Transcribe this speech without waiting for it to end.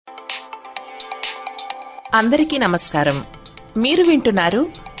అందరికీ నమస్కారం. మీరు వింటున్నారు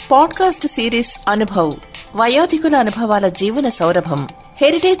పాడ్కాస్ట్ సిరీస్ అనుభవ్, వయోధికుల అనుభవాల జీవన సౌరభం.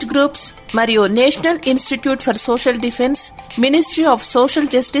 హెరిటేజ్ గ్రూప్స్ మరియు national institute for social defence, ministry of social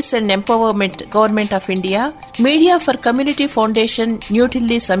justice and empowerment, government of India, media for community foundation,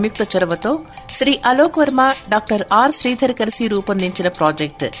 New Delhi సంయుక్త చొరవతో శ్రీ అలోక్ వర్మ, డాక్టర్ ఆర్ శ్రీధర్ కలిసి రూపొందించిన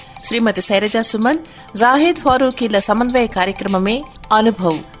ప్రాజెక్ట్ శ్రీమతి శైలజా సుమన్, జాహెద్ ఫారూఖీల సమన్వయ కార్యక్రమమే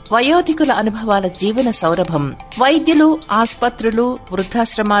అనుభవ్, వయోధికుల అనుభవాల జీవన సౌరభం. వైద్యులు, ఆసుపత్రులు,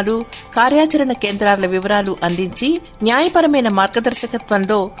 వృద్ధాశ్రమాలు, కార్యాచరణ కేంద్రాల వివరాలు అందించి న్యాయపరమైన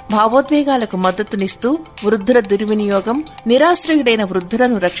మార్గదర్శకత్వంలో భావోద్వేగాలకు మద్దతునిస్తూ వృద్ధుల దుర్వినియోగం, నిరాశ్రయుడైన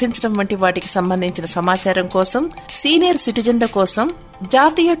వృద్ధులను రక్షించడం వంటి వాటికి సంబంధించిన సమాచారం కోసం సీనియర్ సిటిజన్ల కోసం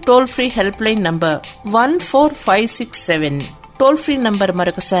జాతీయ toll free help line number 14567, toll free number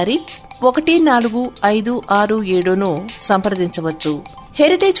మరొకసారి 145667ను సంప్రదించవచ్చు.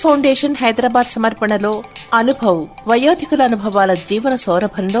 హెరిటేజ్ ఫౌండేషన్ హైదరాబాద్ సమర్పణలో అనుభవ్, వయోధికుల అనుభవాల జీవన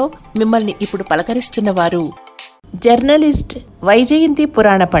సౌరభంలో మిమ్మల్ని ఇప్పుడు పలకరిస్తున్న వారు జర్నలిస్ట్ వైజయంతి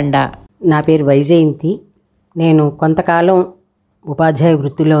పురాణ పండ. నా పేరు వైజయంతి. నేను కొంతకాలం ఉపాధ్యాయ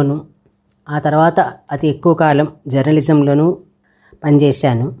వృత్తిలోను, ఆ తర్వాత అతి ఎక్కువ కాలం జర్నలిజంలోనూ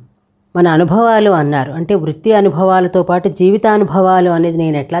పనిచేశాను. మన అనుభవాలు అన్నారు అంటే వృత్తి అనుభవాలతో పాటు జీవితానుభవాలు అనేది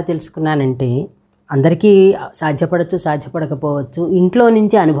నేను ఎట్లా తెలుసుకున్నానంటే, అందరికీ సాధ్యపడచ్చు, సాధ్యపడకపోవచ్చు. ఇంట్లో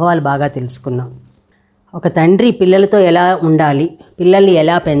నుంచి అనుభవాలు బాగా తెలుసుకున్నాం. ఒక తండ్రి పిల్లలతో ఎలా ఉండాలి, పిల్లల్ని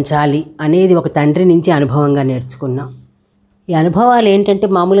ఎలా పెంచాలి అనేది ఒక తండ్రి నుంచి అనుభవంగా నేర్చుకున్నాం. ఈ అనుభవాలు ఏంటంటే,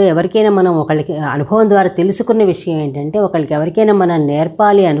 మామూలుగా ఎవరికైనా మనం ఒకళ్ళకి అనుభవం ద్వారా తెలుసుకున్న విషయం ఏంటంటే, ఒకళ్ళకి ఎవరికైనా మనం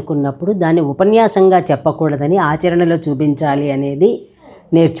నేర్పాలి అనుకున్నప్పుడు దాన్ని ఉపన్యాసంగా చెప్పకూడదని ఆచరణలో చూపించాలి అనేది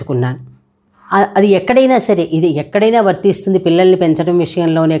నేర్చుకున్నాను. అది ఎక్కడైనా సరే, ఇది ఎక్కడైనా వర్తిస్తుంది. పిల్లల్ని పెంచడం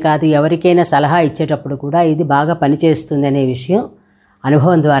విషయంలోనే కాదు, ఎవరికైనా సలహా ఇచ్చేటప్పుడు కూడా ఇది బాగా పనిచేస్తుంది అనే విషయం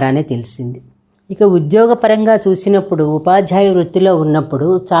అనుభవం ద్వారానే తెలిసింది. ఇక ఉద్యోగపరంగా చూసినప్పుడు, ఉపాధ్యాయ వృత్తిలో ఉన్నప్పుడు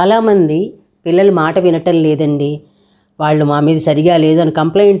చాలామంది పిల్లలు మాట వినటం లేదండి, వాళ్ళు మా మీద సరిగా లేదు అని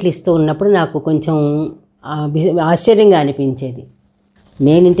కంప్లైంట్లు ఇస్తూ ఉన్నప్పుడు నాకు కొంచెం ఆశ్చర్యంగా అనిపించేది.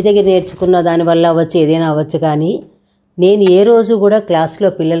 నేను ఇంటి దగ్గర నేర్చుకున్న దానివల్ల అవ్వచ్చు, ఏదైనా అవ్వచ్చు, కానీ నేను ఏ రోజు కూడా క్లాస్లో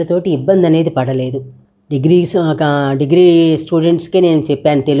పిల్లలతోటి ఇబ్బంది అనేది పడలేదు. డిగ్రీ స్టూడెంట్స్కే నేను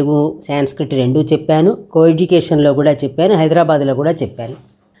చెప్పాను, తెలుగు, సాంస్క్రిట్ రెండూ చెప్పాను, కో ఎడ్యుకేషన్లో కూడా చెప్పాను, హైదరాబాద్లో కూడా చెప్పాను.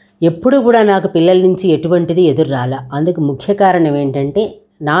 ఎప్పుడు కూడా నాకు పిల్లల నుంచి ఎటువంటిది ఎదురు రాలా. అందుకు ముఖ్య కారణం ఏంటంటే,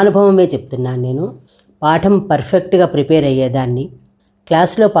 నా అనుభవమే చెప్తున్నాను. నేను పాఠం పర్ఫెక్ట్గా ప్రిపేర్ అయ్యేదాన్ని.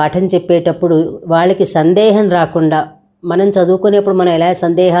 క్లాసులో పాఠం చెప్పేటప్పుడు వాళ్ళకి సందేహం రాకుండా, మనం చదువుకునేప్పుడు మనం ఎలా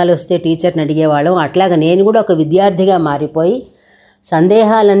సందేహాలు వస్తే టీచర్ని అడిగేవాళ్ళం, అట్లాగా నేను కూడా ఒక విద్యార్థిగా మారిపోయి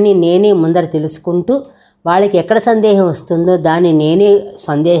సందేహాలన్నీ నేనే ముందర తెలుసుకుంటూ వాళ్ళకి ఎక్కడ సందేహం వస్తుందో దాన్ని నేనే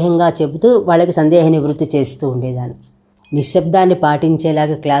సందేహంగా చెబుతూ వాళ్ళకి సందేహ నివృత్తి చేస్తూ ఉండేదాన్ని. నిశ్శబ్దాన్ని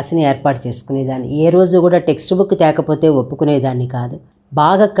పాటించేలాగా క్లాసుని ఏర్పాటు చేసుకునేదాన్ని. ఏ రోజు కూడా టెక్స్ట్ బుక్ తేకపోతే ఒప్పుకునేదాన్ని కాదు.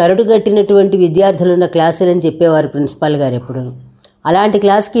 బాగా కరడు కట్టినటువంటి విద్యార్థులు ఉన్న క్లాసులని చెప్పేవారు ప్రిన్సిపాల్ గారు ఎప్పుడు. అలాంటి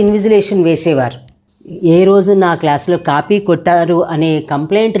క్లాస్కి ఇన్విజిలేషన్ వేసేవారు. ఏ రోజు నా క్లాసులో కాపీ కొట్టారు అనే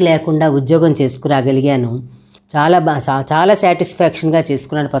కంప్లైంట్ లేకుండా ఉద్యోగం చేసుకురాగలిగాను. చాలా సాటిస్ఫాక్షన్గా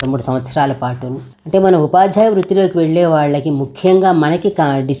చేసుకున్నాను 13 సంవత్సరాల పాటు. అంటే మన ఉపాధ్యాయ వృత్తిలోకి వెళ్ళే వాళ్ళకి ముఖ్యంగా మనకి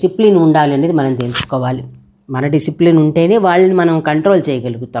డిసిప్లిన్ ఉండాలి అనేది మనం తెలుసుకోవాలి. మన డిసిప్లిన్ ఉంటేనే వాళ్ళని మనం కంట్రోల్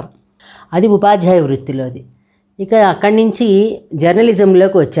చేయగలుగుతాం. అది ఉపాధ్యాయ వృత్తిలోది. ఇక అక్కడి నుంచి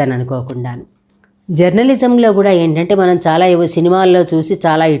జర్నలిజంలోకి వచ్చాను అనుకోకుండాను. జర్నలిజంలో కూడా ఏంటంటే, మనం చాలా సినిమాల్లో చూసి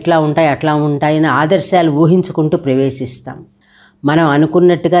చాలా ఇట్లా ఉంటాయి అట్లా ఉంటాయని ఆదర్శాలు ఊహించుకుంటూ ప్రవేశిస్తాం. మనం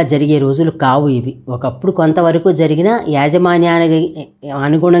అనుకున్నట్టుగా జరిగే రోజులు కావు ఇవి. ఒకప్పుడు కొంతవరకు జరిగినా యాజమాన్యానికి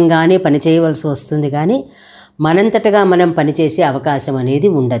అనుగుణంగానే పనిచేయవలసి వస్తుంది, కానీ మనంతటగా మనం పనిచేసే అవకాశం అనేది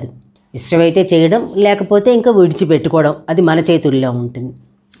ఉండదు. ఇష్టమైతే చేయడం, లేకపోతే ఇంకా విడిచిపెట్టుకోవడం, అది మన చేతుల్లో ఉంటుంది.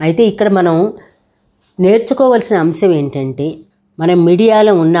 అయితే ఇక్కడ మనం నేర్చుకోవాల్సిన అంశం ఏంటంటే, మనం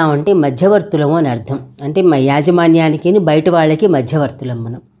మీడియాలో ఉన్నామంటే మధ్యవర్తులము అని అర్థం. అంటే మా యాజమాన్యానికి బయట వాళ్ళకి మధ్యవర్తులం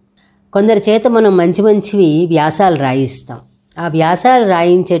మనం. కొందరి చేత మనం మంచి మంచివి వ్యాసాలు రాయిస్తాం. ఆ వ్యాసాలు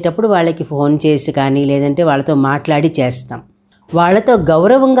రాయించేటప్పుడు వాళ్ళకి ఫోన్ చేసి కానీ లేదంటే వాళ్ళతో మాట్లాడి చేస్తాం. వాళ్ళతో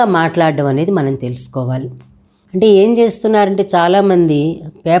గౌరవంగా మాట్లాడడం అనేది మనం తెలుసుకోవాలి. అంటే ఏం చేస్తున్నారంటే, చాలామంది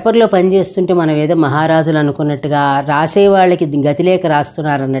పేపర్లో పనిచేస్తుంటే మనం ఏదో మహారాజులు అనుకున్నట్టుగా, రాసే వాళ్ళకి గతిలేక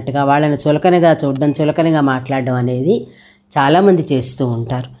రాస్తున్నారు అన్నట్టుగా వాళ్ళని చులకనగా చూడడం, చులకనగా మాట్లాడడం అనేది చాలామంది చేస్తూ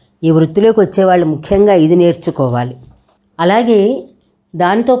ఉంటారు. ఈ వృత్తిలోకి వచ్చేవాళ్ళు ముఖ్యంగా ఇది నేర్చుకోవాలి. అలాగే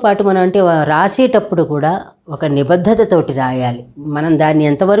దాంతోపాటు మనం అంటే రాసేటప్పుడు కూడా ఒక నిబద్ధతతోటి రాయాలి. మనం దాన్ని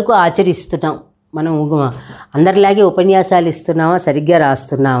ఎంతవరకు ఆచరిస్తున్నాం, మనం అందరిలాగే ఉపన్యాసాలు ఇస్తున్నామా, సరిగ్గా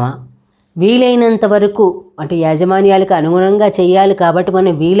రాస్తున్నామా, వీలైనంత వరకు అంటే యాజమాన్యాలకు అనుగుణంగా చేయాలి కాబట్టి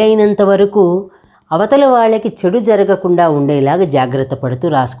మనం వీలైనంత వరకు అవతల వాళ్ళకి చెడు జరగకుండా ఉండేలాగా జాగ్రత్త పడుతూ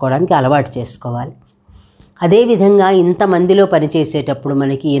రాసుకోవడానికి అలవాటు చేసుకోవాలి. అదేవిధంగా ఇంతమందిలో పనిచేసేటప్పుడు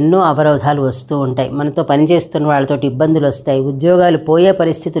మనకి ఎన్నో అవరోధాలు వస్తూ ఉంటాయి. మనతో పనిచేస్తున్న వాళ్ళతో ఇబ్బందులు వస్తాయి, ఉద్యోగాలు పోయే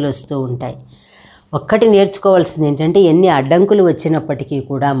పరిస్థితులు వస్తూ ఉంటాయి. ఒక్కటి నేర్చుకోవాల్సింది ఏంటంటే, ఎన్ని అడ్డంకులు వచ్చినప్పటికీ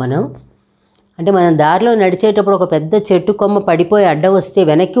కూడా మనం దారిలో నడిచేటప్పుడు ఒక పెద్ద చెట్టు కొమ్మ పడిపోయి అడ్డం వస్తే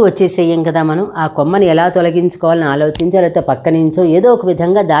వెనక్కి వచ్చేసేయం కదా, మనం ఆ కొమ్మని ఎలా తొలగించుకోవాలని ఆలోచించి లేకపోతే పక్క నుంచో ఏదో ఒక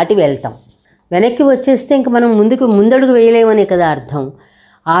విధంగా దాటి వెళ్తాం. వెనక్కి వచ్చేస్తే ఇంక మనం ముందడుగు వేయలేమనే కదా అర్థం.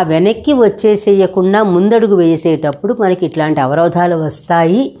 ఆ వెనక్కి వచ్చేసేయకుండా ముందడుగు వేసేటప్పుడు మనకి ఇట్లాంటి అవరోధాలు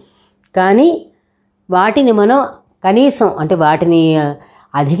వస్తాయి. కానీ వాటిని మనం కనీసం వాటిని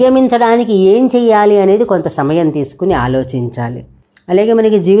అధిగమించడానికి ఏం చేయాలి అనేది కొంత సమయం తీసుకుని ఆలోచించాలి. అలాగే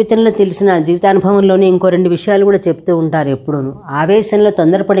మనకి జీవితంలో తెలిసిన జీవితానుభవంలోనే ఇంకో 2 విషయాలు కూడా చెప్తూ ఉంటారు ఎప్పుడూను. ఆవేశంలో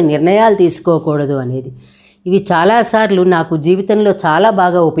తొందరపడి నిర్ణయాలు తీసుకోకూడదు అనేది. ఇవి చాలాసార్లు నాకు జీవితంలో చాలా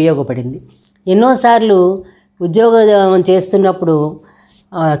బాగా ఉపయోగపడింది. ఎన్నోసార్లు ఉద్యోగం చేస్తున్నప్పుడు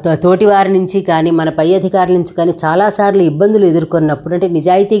తోటి వారి నుంచి కానీ మన పై అధికారుల నుంచి కానీ చాలాసార్లు ఇబ్బందులు ఎదుర్కొన్నప్పుడు,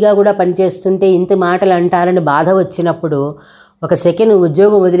 నిజాయితీగా కూడా పనిచేస్తుంటే ఇంత మాటలు అంటారని బాధ వచ్చినప్పుడు ఒక సెకండ్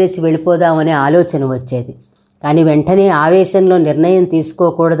ఉద్యోగం వదిలేసి వెళ్ళిపోదామనే ఆలోచన వచ్చేది. కానీ వెంటనే ఆవేశంలో నిర్ణయం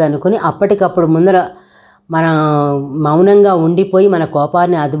తీసుకోకూడదు అనుకుని అప్పటికప్పుడు ముందర మన మౌనంగా ఉండిపోయి మన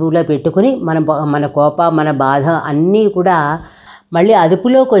కోపాన్ని అదుపులో పెట్టుకుని మన బాధ అన్నీ కూడా మళ్ళీ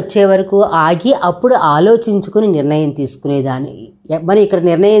అదుపులోకి వచ్చే వరకు ఆగి అప్పుడు ఆలోచించుకుని నిర్ణయం తీసుకునేదాన్ని. మనం ఇక్కడ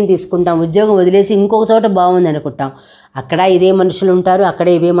నిర్ణయం తీసుకుంటాం, ఉద్యోగం వదిలేసి ఇంకొక చోట బాగుంది అనుకుంటాం, అక్కడ ఇదే మనుషులు ఉంటారు, అక్కడ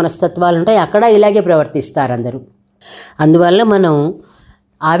ఇవే మనస్తత్వాలు ఉంటాయి, అక్కడ ఇలాగే ప్రవర్తిస్తారు అందరూ. అందువల్ల మనం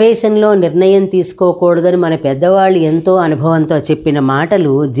ఆవేశంలో నిర్ణయం తీసుకోకూడదని మన పెద్దవాళ్ళు ఎంతో అనుభవంతో చెప్పిన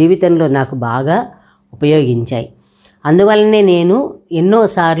మాటలు జీవితంలో నాకు బాగా ఉపయోగించాయి. అందువల్లనే నేను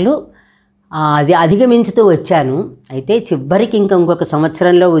ఎన్నోసార్లు అది అధిగమించుతూ వచ్చాను. అయితే చివరికి ఇంకొక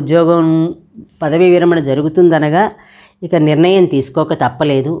సంవత్సరంలో ఉద్యోగం పదవీ విరమణ జరుగుతుందనగా ఇక నిర్ణయం తీసుకోక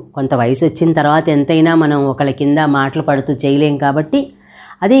తప్పలేదు. కొంత వయసు వచ్చిన తర్వాత ఎంతైనా మనం ఒకళ్ళ కింద మాటలు పడుతూ చేయలేం కాబట్టి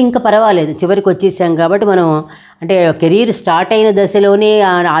అది ఇంకా పర్వాలేదు, చివరికి వచ్చేసాం కాబట్టి మనం కెరీర్ స్టార్ట్ అయిన దశలోనే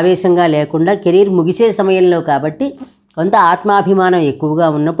ఆవేశంగా లేకుండా కెరీర్ ముగిసే సమయంలో కాబట్టి కొంత ఆత్మాభిమానం ఎక్కువగా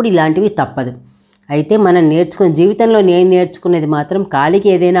ఉన్నప్పుడు ఇలాంటివి తప్పదు. అయితే మనం జీవితంలో నేను నేర్చుకునేది మాత్రం కాలికి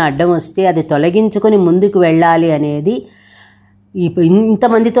ఏదైనా అడ్డం వస్తే అది తొలగించుకొని ముందుకు వెళ్ళాలి అనేది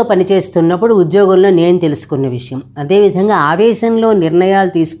ఇంతమందితో పనిచేస్తున్నప్పుడు ఉద్యోగంలో నేను తెలుసుకున్న విషయం. అదేవిధంగా ఆవేశంలో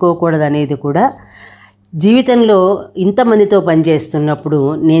నిర్ణయాలు తీసుకోకూడదు అనేది కూడా జీవితంలో ఇంతమందితో పనిచేస్తున్నప్పుడు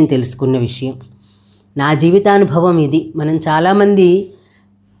నేను తెలుసుకున్న విషయం. నా జీవితానుభవం ఇది. మనం చాలామంది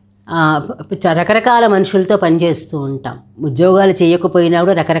రకరకాల మనుషులతో పనిచేస్తూ ఉంటాం. ఉద్యోగాలు చేయకపోయినా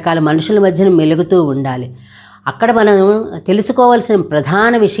కూడా రకరకాల మనుషుల మధ్యన మెలుగుతూ ఉండాలి. అక్కడ మనం తెలుసుకోవాల్సిన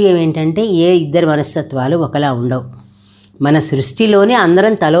ప్రధాన విషయం ఏంటంటే, ఏ ఇద్దరి మనస్తత్వాలు ఒకలా ఉండవు. మన సృష్టిలోనే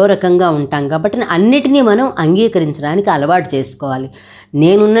అందరం తలో రకంగా ఉంటాం కాబట్టి అన్నిటినీ మనం అంగీకరించడానికి అలవాటు చేసుకోవాలి.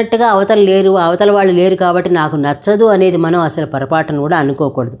 నేనున్నట్టుగా అవతల వాళ్ళు లేరు కాబట్టి నాకు నచ్చదు అనేది మనం అసలు పొరపాటును కూడా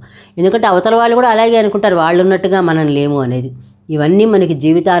అనుకోకూడదు. ఎందుకంటే అవతల వాళ్ళు కూడా అలాగే అనుకుంటారు, వాళ్ళు ఉన్నట్టుగా మనం లేము అనేది. ఇవన్నీ మనకి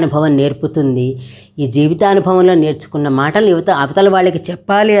జీవితానుభవం నేర్పుతుంది. ఈ జీవితానుభవంలో నేర్చుకున్న మాటలు అవతల వాళ్ళకి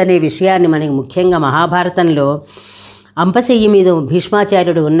చెప్పాలి అనే విషయాన్ని మనకి ముఖ్యంగా మహాభారతంలో అంపశయ్య మీద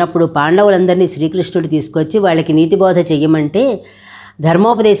భీష్మాచార్యుడు ఉన్నప్పుడు పాండవులందరినీ శ్రీకృష్ణుడు తీసుకొచ్చి వాళ్ళకి నీతిబోధ చెయ్యమంటే,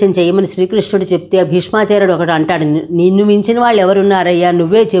 ధర్మోపదేశం చేయమని శ్రీకృష్ణుడు చెప్తే భీష్మాచార్యుడు ఒకటి అంటాడు, నిన్ను మించిన వాళ్ళు ఎవరున్నారయ్యా,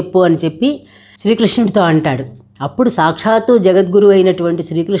 నువ్వే చెప్పు అని చెప్పి శ్రీకృష్ణుడితో అంటాడు. అప్పుడు సాక్షాత్తు జగద్గురు అయినటువంటి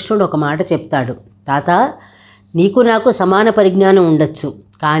శ్రీకృష్ణుడు ఒక మాట చెప్తాడు, తాత నీకు నాకు సమాన పరిజ్ఞానం ఉండొచ్చు,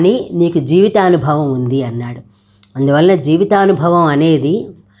 కానీ నీకు జీవితానుభవం ఉంది అన్నాడు. అందువల్ల జీవితానుభవం అనేది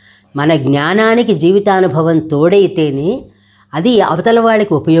మన జ్ఞానానికి జీవితానుభవం తోడైతేనే అది అవతల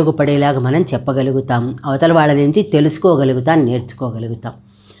వాళ్ళకి ఉపయోగపడేలాగా మనం చెప్పగలుగుతాం, అవతల వాళ్ళ నుంచి తెలుసుకోగలుగుతాం, నేర్చుకోగలుగుతాం.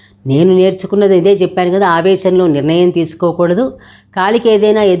 నేను నేర్చుకున్నది ఇదే చెప్పాను కదా, ఆవేశంలో నిర్ణయం తీసుకోకూడదు, కాలికి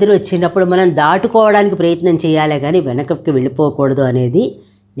ఏదైనా ఎదురు వచ్చినప్పుడు మనం దాటుకోవడానికి ప్రయత్నం చేయాలి కానీ వెనకకి వెళ్ళిపోకూడదు అనేది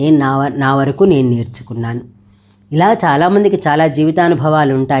నా వరకు నేను నేర్చుకున్నాను. ఇలా చాలామందికి చాలా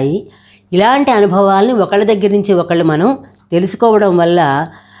జీవితానుభవాలు ఉంటాయి. ఇలాంటి అనుభవాలని ఒకళ్ళ దగ్గర నుంచి ఒకళ్ళు మనం తెలుసుకోవడం వల్ల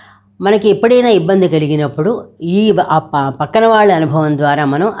మనకి ఎప్పుడైనా ఇబ్బంది కలిగినప్పుడు పక్కన వాళ్ళ అనుభవం ద్వారా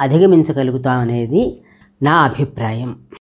మనం అధిగమించగలుగుతాం అనేది నా అభిప్రాయం.